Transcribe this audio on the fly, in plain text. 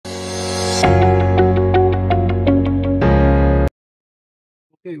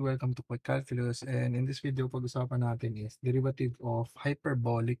Okay, welcome to Quick Calculus, and in this video pag-usapan natin is derivative of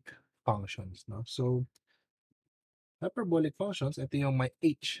hyperbolic functions, no? So, hyperbolic functions, ito yung may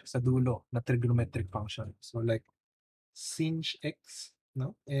h sa dulo na trigonometric function. So, like sinh x,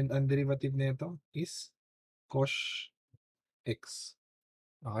 no? And ang derivative nito is cos x.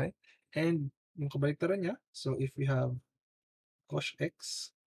 Okay? And yung kabaliktaran niya, so if we have cos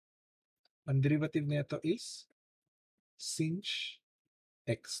x, ang derivative nito is sinh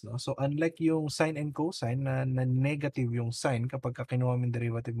x, no? So, unlike yung sine and cosine na negative yung sign kapag kinuha mo yung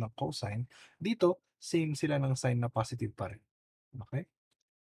derivative ng cosine, dito, same sila ng sign na positive pa rin. Okay?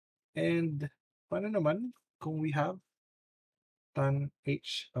 And, paano naman kung we have tan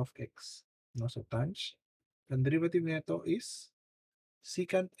h of x? No? So, tan, ang derivative nito is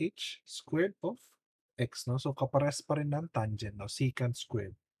secant h squared of x. No? So, kapares pa rin ng tangent, no? Secant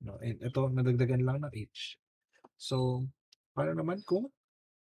squared. No? And ito, nadagdagan lang ng h. So, paano naman kung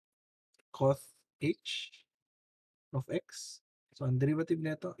cos h of x. So, ang derivative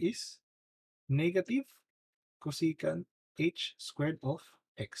nito is negative cosecant h squared of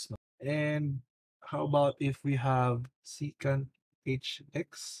x. No? And how about if we have secant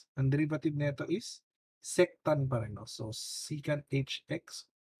hx? Ang derivative nito is sectan pa rin. No? So, secant hx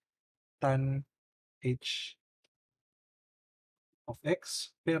tan h of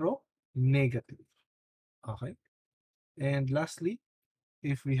x pero negative. Okay? And lastly,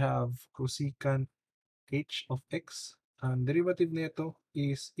 if we have cosecant h of x, ang derivative nito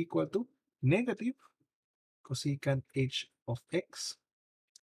is equal to negative cosecant h of x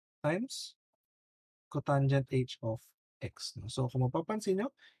times cotangent h of x. No? So, kung mapapansin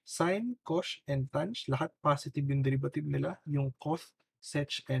nyo, sine, cos, and tan, lahat positive yung derivative nila. Yung cos,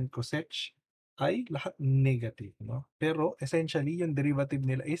 sech, and cosech ay lahat negative. No? Pero, essentially, yung derivative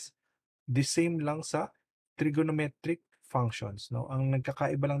nila is the same lang sa trigonometric functions. No? Ang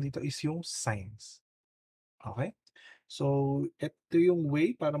nagkakaiba lang dito is yung signs. Okay? So, ito yung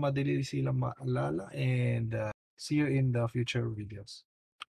way para madali silang maalala and see you in the future videos.